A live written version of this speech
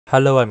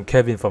Hello, I'm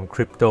Kevin from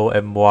Crypto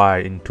MY.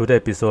 In today's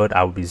episode,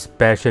 I will be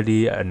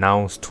specially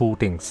announce two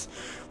things.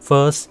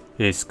 First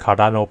is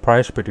Cardano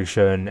price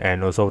prediction,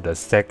 and also the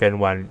second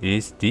one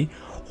is the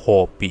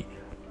Huobi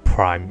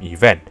Prime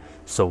event.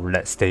 So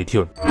let's stay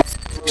tuned.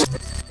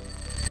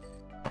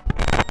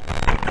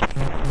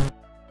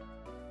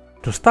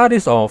 To start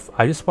this off,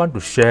 I just want to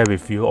share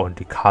with you on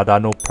the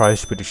Cardano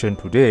price prediction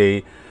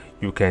today.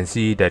 You can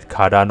see that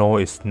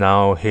Cardano is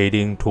now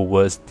heading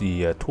towards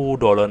the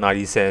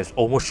 $2.90,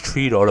 almost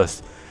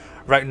 $3.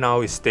 Right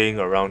now it's staying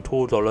around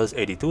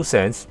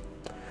 $2.82,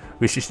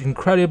 which is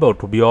incredible.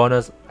 To be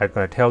honest, I'm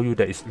gonna tell you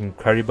that it's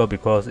incredible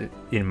because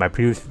in my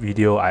previous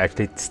video I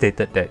actually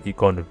stated that it's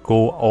gonna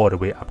go all the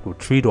way up to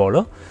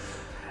 $3.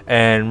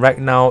 And right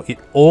now it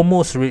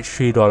almost reached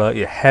 $3.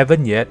 It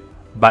haven't yet,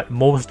 but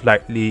most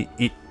likely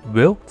it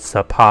will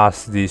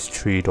surpass this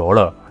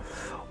 $3.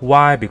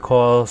 Why?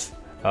 Because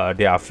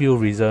there are a few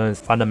reasons.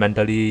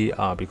 Fundamentally,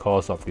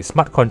 because of the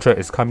smart contract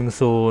is coming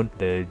soon,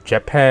 the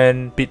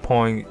Japan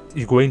Bitcoin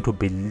is going to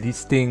be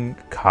listing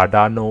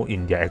Cardano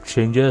in their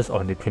exchanges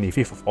on the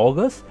 25th of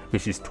August,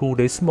 which is 2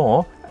 days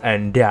more.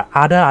 And there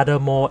are other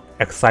more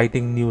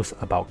exciting news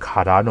about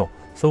Cardano.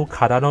 So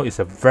Cardano is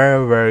a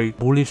very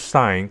bullish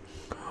sign,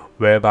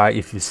 whereby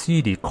if you see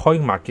the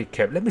coin market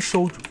cap, let me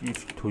show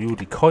you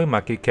the coin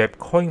market cap.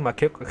 Coin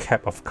market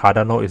cap of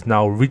Cardano is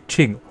now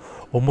reaching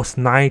almost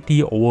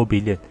 90 over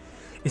billion.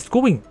 It's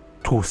going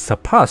to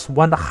surpass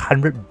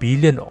 100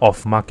 billion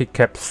of market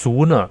cap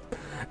sooner,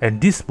 and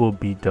this will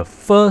be the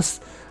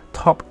first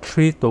top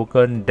 3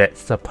 token that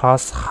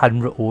surpass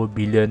 100 over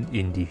billion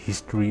in the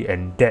history,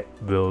 and that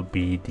will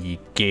be the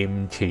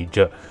game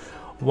changer.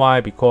 Why?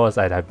 Because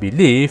I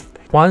believe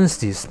once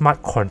the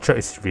smart contract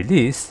is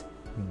released,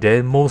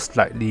 then most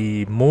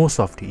likely most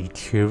of the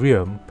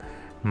Ethereum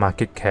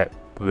market cap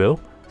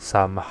will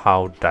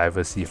somehow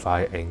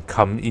diversify and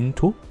come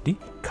into the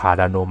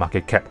Cardano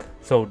market cap.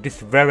 So this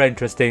is very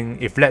interesting.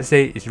 If let's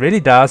say it really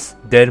does,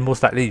 then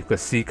most likely you could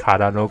see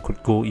Cardano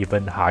could go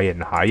even higher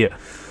and higher.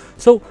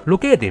 So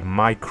looking at the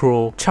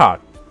micro chart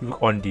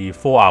on the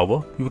 4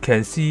 hour, you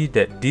can see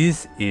that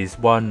this is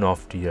one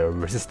of the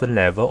resistance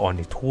level on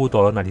the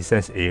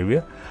 $2.90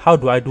 area. How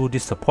do I do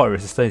this support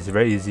resistance? It's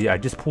very easy. I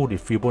just pull the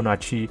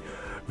Fibonacci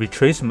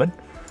retracement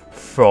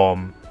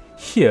from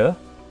here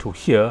to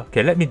here.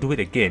 Okay, let me do it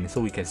again so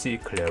we can see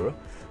it clearer.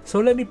 So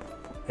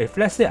if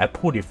let's say I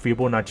pull the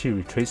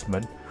Fibonacci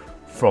retracement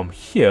from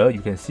here, you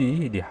can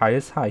see the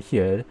highest high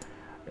here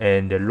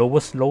and the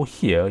lowest low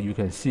here. You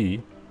can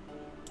see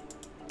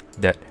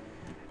that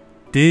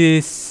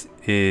this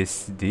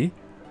is the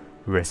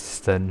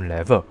resistance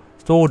level.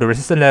 So the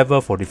resistance level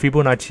for the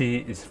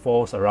Fibonacci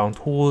falls around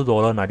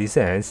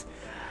 $2.90.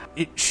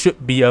 It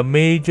should be a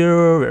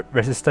major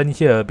resistance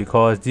here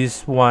because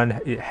this one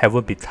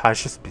haven't been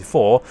touched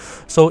before.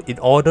 So in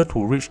order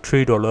to reach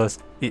 $3,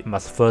 it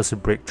must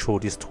first break through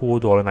this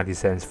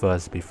 $2.90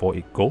 first before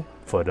it go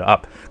further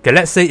up. Okay,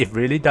 let's say it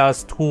really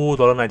does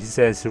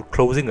 $2.90,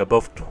 closing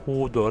above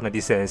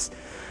 $2.90,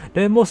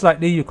 then most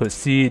likely you could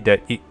see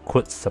that it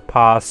could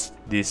surpass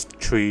this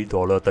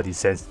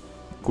 $3.30,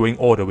 going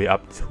all the way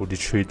up to the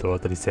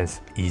 $3.30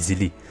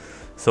 easily.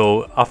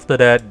 So after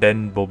that,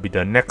 then will be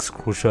the next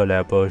crucial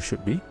level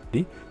should be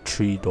the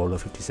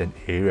 $3.50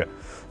 area.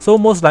 So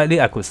most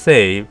likely I could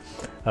say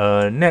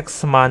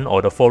next month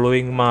or the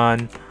following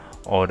month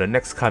or the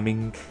next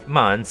coming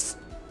months,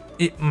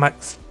 it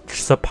might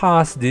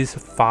surpass this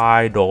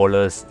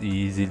 $5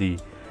 easily,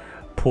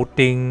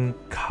 putting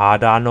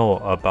Cardano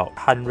about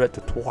 100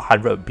 to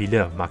 200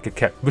 billion market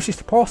cap, which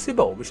is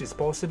possible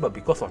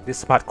because of this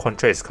smart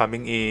contracts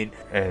coming in,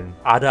 and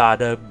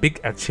other big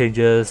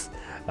exchanges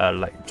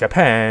like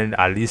Japan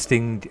are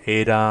listing the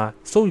ADA.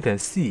 So you can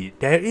see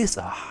there is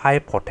a high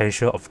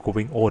potential of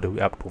going all the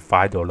way up to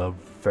 $5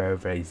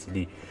 very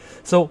easily.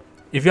 So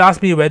if you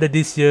ask me whether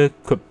this year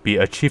could be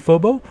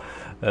achievable,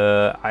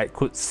 I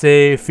could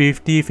say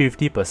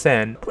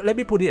 50%. Let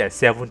me put it at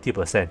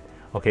 70%.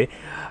 Okay,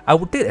 I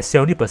would think that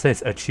 70%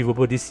 is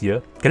achievable this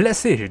year. Okay, let's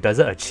say if it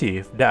doesn't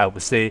achieve, then I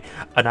would say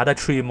another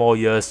 3 more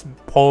years,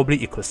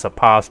 probably it could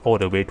surpass all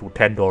the way to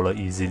 $10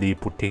 easily,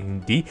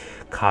 putting the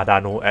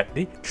Cardano at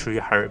the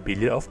 300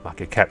 billion of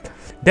market cap.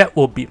 That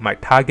will be my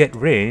target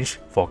range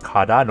for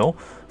Cardano.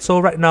 So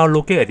right now,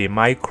 looking at the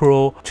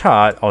micro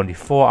chart on the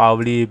 4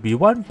 hourly, we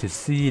want to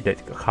see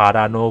that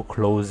Cardano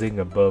closing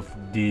above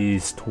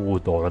these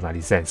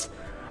 $2.90.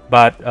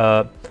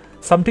 But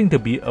something to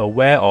be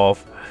aware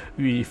of,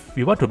 if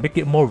we want to make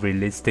it more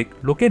realistic,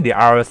 looking at the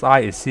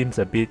RSI, it seems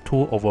a bit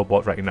too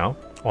overbought right now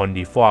on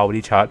the 4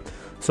 hourly chart.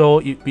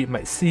 So we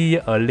might see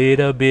a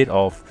little bit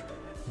of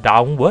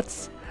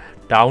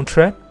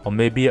downtrend, or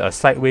maybe a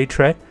sideways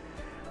trend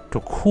to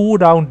cool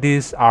down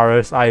this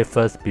RSI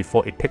first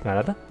before it take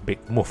another big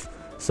move.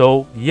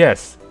 So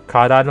yes,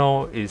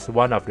 Cardano is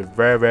one of the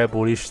very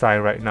bullish sign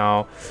right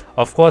now.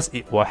 Of course,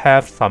 it will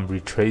have some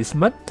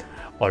retracement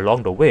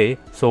along the way,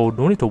 so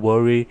no need to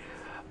worry.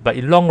 But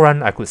in long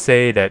run, I could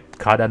say that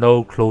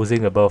Cardano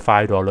closing above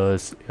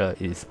 $5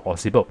 is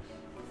possible.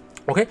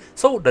 Okay,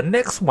 so the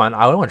next one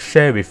I want to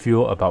share with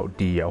you about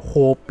the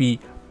Huobi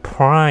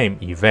Prime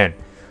event.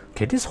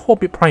 Okay, this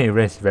Huobi Prime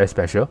event is very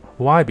special.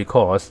 Why?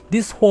 Because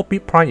this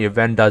Huobi Prime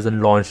event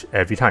doesn't launch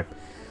every time.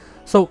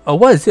 So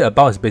what is it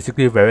about? It's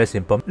basically very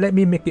simple. Let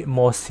me make it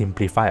more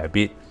simplified a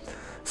bit.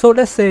 So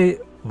let's say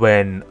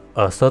when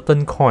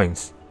certain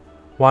coins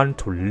want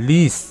to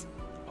list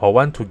or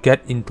want to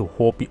get into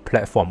Huobi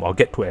platform or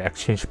get to an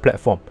exchange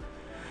platform,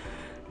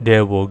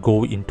 they will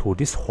go into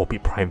this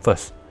Huobi Prime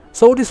first.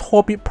 So this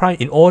Huobi Prime,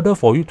 in order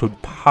for you to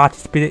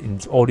participate in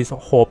all this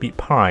Huobi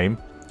Prime,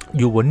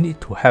 you will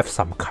need to have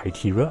some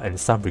criteria and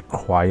some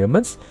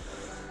requirements,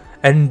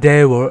 and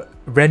they will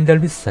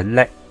randomly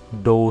select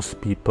those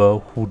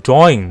people who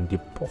join the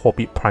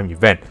Huobi Prime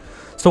event.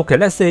 So okay,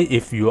 let's say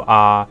if you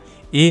are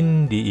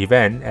in the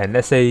event and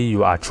let's say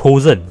you are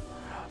chosen,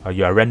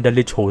 you are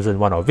randomly chosen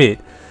one of it,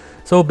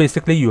 so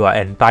basically you are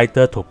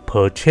entitled to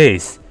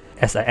purchase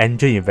as an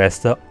angel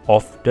investor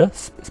of the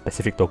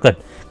specific token.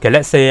 Okay,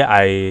 let's say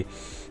I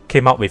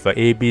came up with an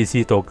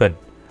ABC token,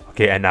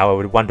 okay, and I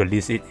would want to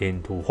list it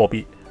into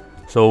Huobi.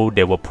 So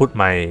they will put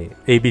my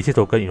ABC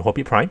token in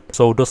Huobi Prime.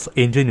 So those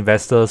angel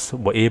investors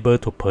were able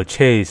to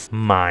purchase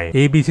my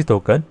ABC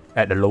token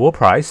at a lower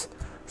price.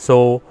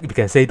 So we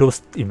can say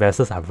those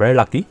investors are very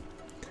lucky.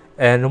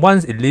 And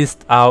once it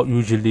lists out,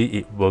 usually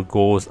it will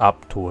goes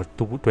up to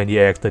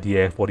 20x,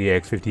 30x,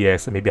 40x,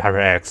 50x, maybe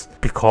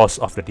 100x because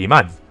of the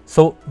demand.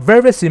 So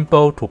very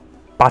simple to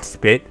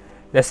participate.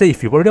 Let's say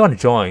if you really want to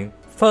join,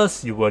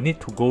 first you will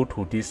need to go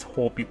to this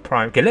Huobi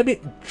Prime. Okay, let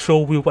me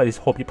show you what is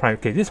Huobi Prime.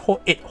 Okay, this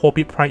whole 8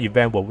 Huobi Prime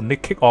event will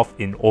kick off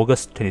in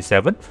August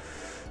 27.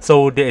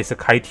 So there is a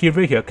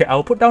criteria here. Okay,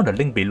 I'll put down the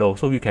link below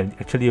so you can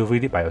actually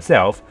read it by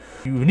yourself.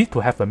 You need to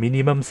have a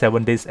minimum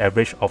 7 days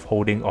average of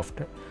holding of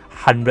the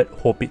 100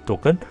 Huobi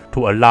token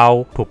to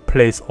allow to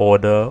place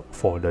order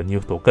for the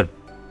new token.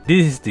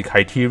 This is the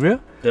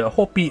criteria. The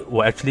Huobi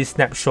will actually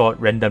snapshot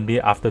randomly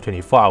after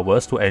 24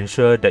 hours to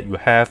ensure that you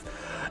have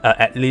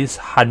at least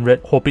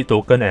 100 Huobi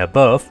token and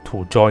above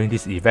to join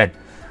this event.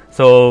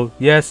 So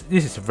yes,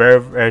 this is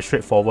very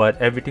straightforward.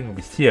 Everything will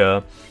be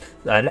here.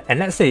 And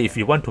let's say if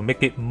you want to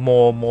make it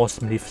more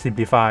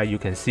simplified, you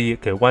can see,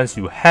 okay, once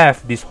you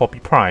have this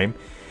Huobi Prime,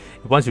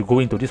 once you go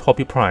into this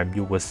Huobi Prime,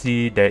 you will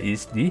see there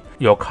is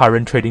your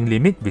current trading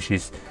limit, which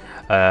is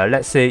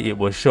let's say it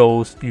will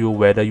show you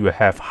whether you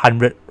have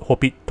 100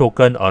 Huobi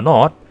token or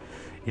not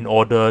in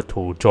order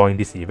to join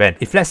this event.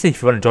 If let's say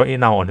if you want to join it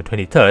now on the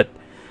 23rd,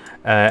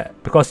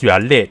 because you are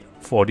late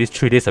for this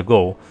 3 days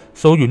ago,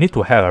 so you need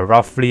to have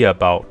roughly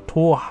about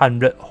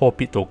 200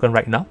 Huobi token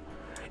right now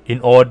in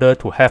order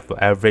to have an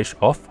average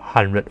of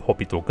 100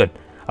 Huobi token.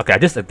 Okay, I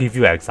just give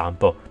you an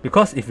example,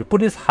 because if you put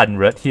this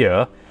 100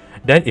 here,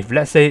 then if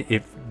let's say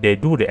if they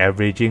do the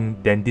averaging,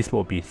 then this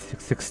will be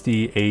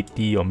 60,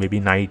 80 or maybe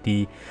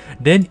 90,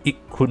 then it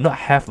could not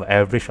have an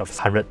average of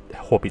 100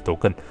 Huobi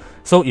token.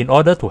 So in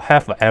order to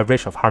have an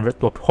average of 100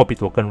 Huobi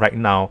token right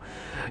now,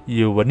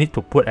 you will need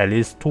to put at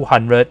least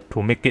 200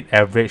 to make it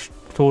average.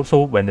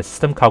 So when the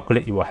system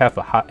calculate, you will have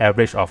an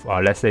average of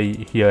let's say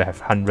here have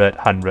 100,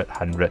 100,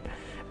 100,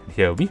 and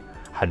here will be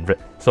 100.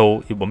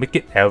 So it will make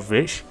it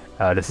average.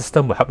 The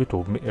system will help you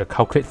to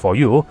calculate for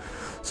you.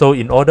 So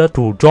in order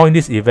to join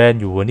this event,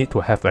 you will need to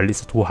have at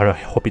least 200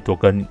 Huobi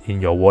token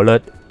in your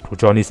wallet to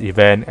join this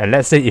event. And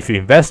let's say if you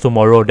invest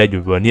tomorrow, then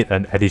you will need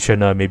an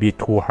additional maybe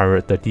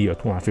 230 or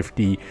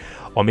 250.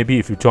 Or maybe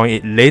if you join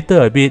it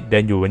later a bit,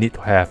 then you will need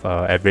to have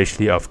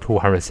averagely of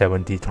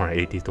 270,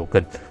 280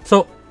 token.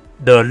 So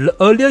the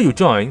earlier you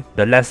join,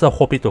 the lesser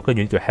Huobi token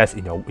you need to have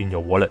in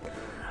your wallet.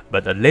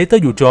 But the later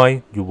you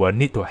join, you will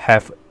need to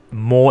have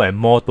more and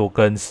more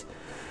tokens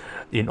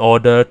in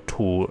order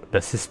to the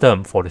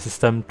system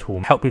to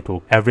help you to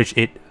average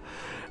it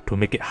to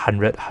make it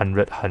 100,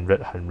 100, 100,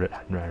 100,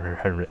 100,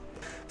 100.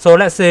 So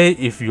let's say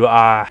if you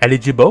are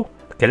eligible,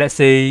 okay, let's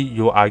say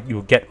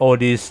you get all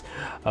these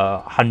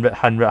 100,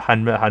 100,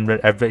 100,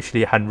 100,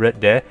 averagely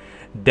 100 there,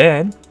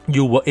 then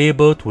you were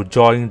able to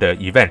join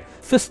the event.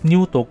 First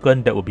new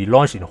token that will be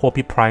launched in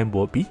Huobi Prime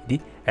will be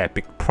the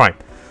Epic Prime.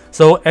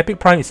 So Epic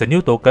Prime is a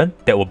new token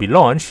that will be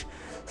launched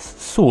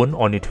soon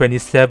on the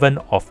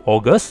 27th of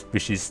August,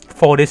 which is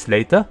 4 days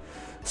later.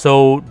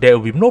 So there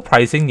will be no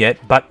pricing yet,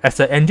 but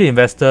as an angel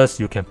investors,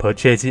 you can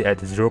purchase it at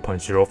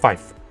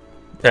 0.05,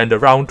 and the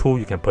round 2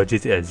 you can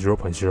purchase it at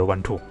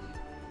 0.012.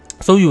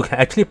 So you can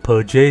actually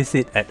purchase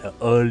it at an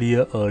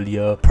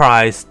earlier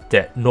price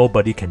that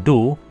nobody can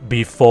do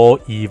before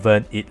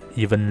it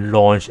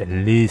launch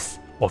and list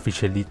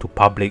officially to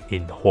public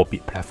in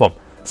Huobi platform.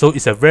 So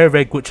it's a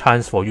very good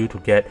chance for you to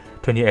get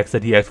 20x,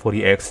 30x,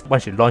 40x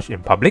once you launch in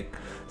public.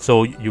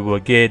 So you will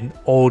gain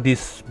all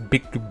this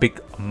big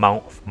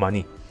amount of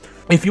money.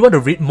 If you want to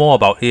read more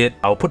about it,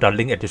 I'll put a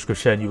link in the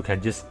description. You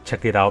can just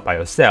check it out by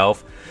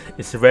yourself.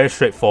 It's very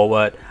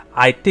straightforward.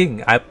 I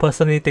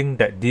personally think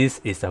that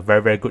this is a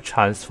very good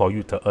chance for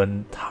you to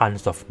earn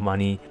tons of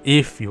money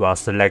if you are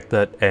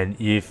selected and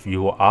if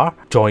you are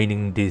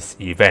joining this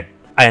event.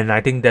 And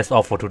I think that's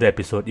all for today's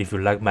episode. If you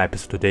like my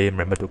episode today,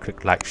 remember to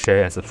click like,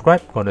 share and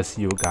subscribe. Gonna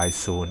see you guys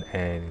soon,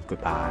 and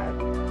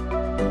goodbye.